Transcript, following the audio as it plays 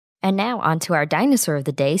And now on to our dinosaur of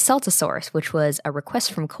the day, Saltasaurus, which was a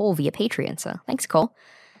request from Cole via Patreon. So thanks, Cole.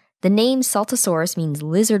 The name Saltasaurus means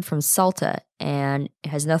lizard from Salta, and it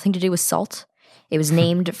has nothing to do with salt. It was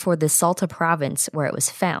named for the Salta Province where it was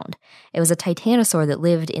found. It was a titanosaur that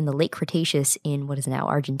lived in the Late Cretaceous in what is now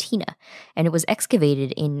Argentina, and it was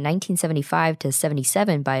excavated in 1975 to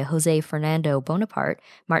 77 by Jose Fernando Bonaparte,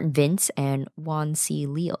 Martin Vince, and Juan C.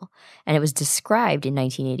 Leal, and it was described in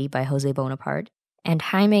 1980 by Jose Bonaparte and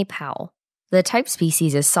Jaime Powell. The type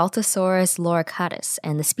species is Saltasaurus loricatus,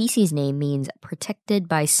 and the species name means protected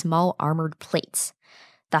by small armored plates.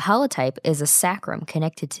 The holotype is a sacrum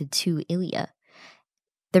connected to two ilia.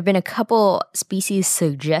 There have been a couple species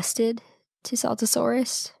suggested to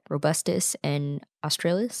Saltasaurus, robustus and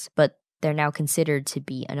australis, but they're now considered to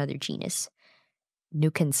be another genus,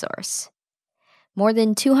 Neuquensaurus. More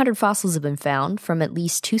than 200 fossils have been found from at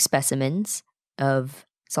least 2 specimens of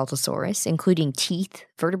Saltasaurus, including teeth,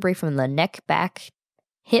 vertebrae from the neck, back,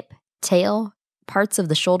 hip, tail, parts of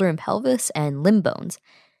the shoulder and pelvis, and limb bones.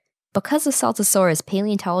 Because of Saltasaurus,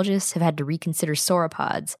 paleontologists have had to reconsider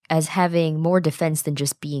sauropods as having more defense than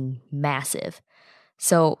just being massive.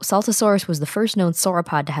 So Saltasaurus was the first known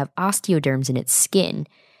sauropod to have osteoderms in its skin.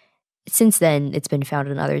 Since then, it's been found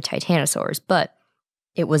in other titanosaurs, but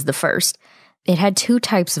it was the first. It had 2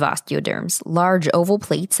 types of osteoderms, large oval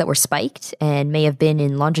plates that were spiked and may have been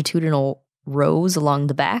in longitudinal rows along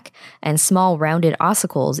the back, and small rounded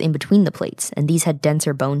ossicles in between the plates, and these had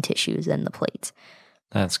denser bone tissues than the plates.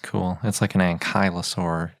 That's cool. It's like an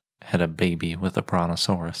ankylosaur had a baby with a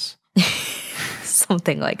brontosaurus.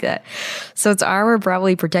 Something like that. So its armor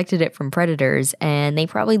probably protected it from predators, and they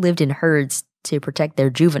probably lived in herds to protect their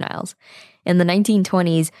juveniles. In the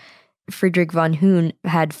 1920s, Friedrich von Huene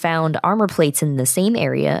had found armor plates in the same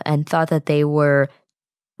area and thought that they were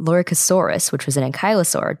loricasaurus, which was an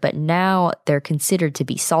ankylosaur, but now they're considered to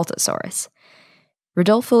be Saltasaurus.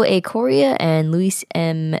 Rodolfo A. Coria and Luis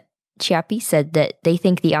M. Chiappi said that they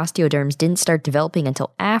think the osteoderms didn't start developing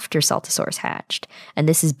until after Saltasaurus hatched, and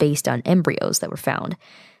this is based on embryos that were found.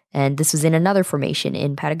 And this was in another formation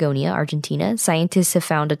in Patagonia, Argentina. Scientists have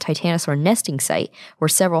found a titanosaur nesting site where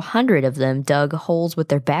several hundred of them dug holes with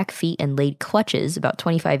their back feet and laid clutches, about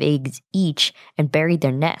 25 eggs each, and buried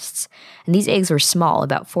their nests. And these eggs were small,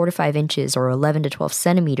 about 4 to 5 inches or 11 to 12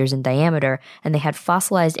 centimeters in diameter, and they had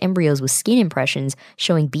fossilized embryos with skin impressions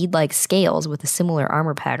showing bead-like scales with a similar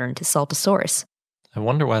armor pattern to Saltasaurus. I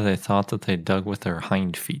wonder why they thought that they dug with their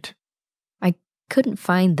hind feet. I couldn't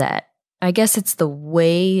find that. I guess it's the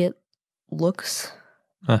way it looks.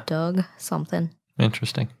 Dug something.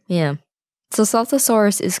 Interesting. Yeah. So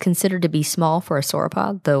Saltasaurus is considered to be small for a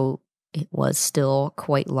sauropod, though it was still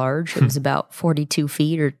quite large. It was about 42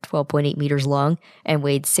 feet or 12.8 meters long and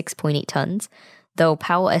weighed 6.8 tons, though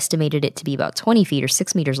Powell estimated it to be about 20 feet or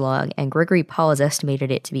 6 meters long, and Gregory Paul has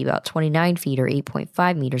estimated it to be about 29 feet or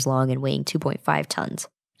 8.5 meters long and weighing 2.5 tons.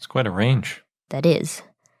 It's quite a range. That is.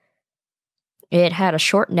 It had a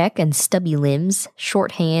short neck and stubby limbs,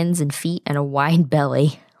 short hands and feet, and a wide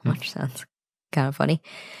belly, which sounds kind of funny.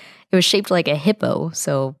 It was shaped like a hippo,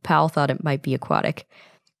 so Powell thought it might be aquatic.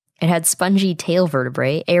 It had spongy tail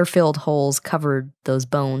vertebrae, air-filled holes covered those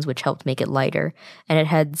bones, which helped make it lighter, and it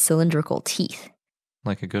had cylindrical teeth.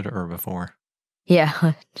 Like a good herbivore.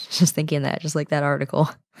 Yeah, just thinking that, just like that article.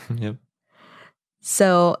 Yep.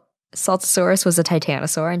 So Saltasaurus was a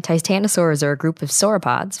titanosaur, and titanosaurs are a group of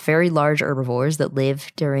sauropods, very large herbivores that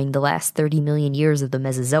lived during the last 30 million years of the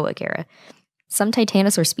Mesozoic era. Some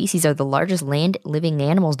titanosaur species are the largest land-living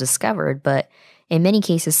animals discovered, but in many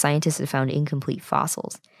cases, scientists have found incomplete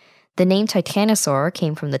fossils. The name Titanosaur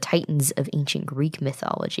came from the Titans of ancient Greek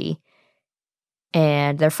mythology,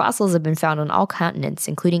 and their fossils have been found on all continents,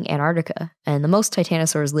 including Antarctica, and the most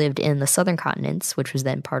titanosaurs lived in the southern continents, which was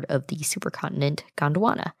then part of the supercontinent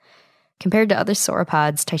Gondwana. Compared to other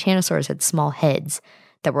sauropods, titanosaurs had small heads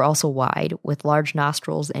that were also wide, with large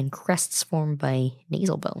nostrils and crests formed by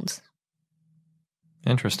nasal bones.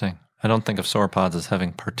 Interesting. I don't think of sauropods as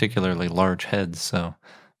having particularly large heads, so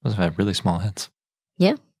those have really small heads.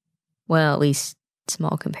 Yeah. Well, at least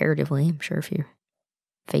small comparatively. I'm sure if you're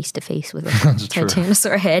face-to-face with a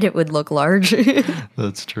titanosaur head, it would look large.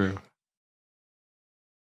 That's true.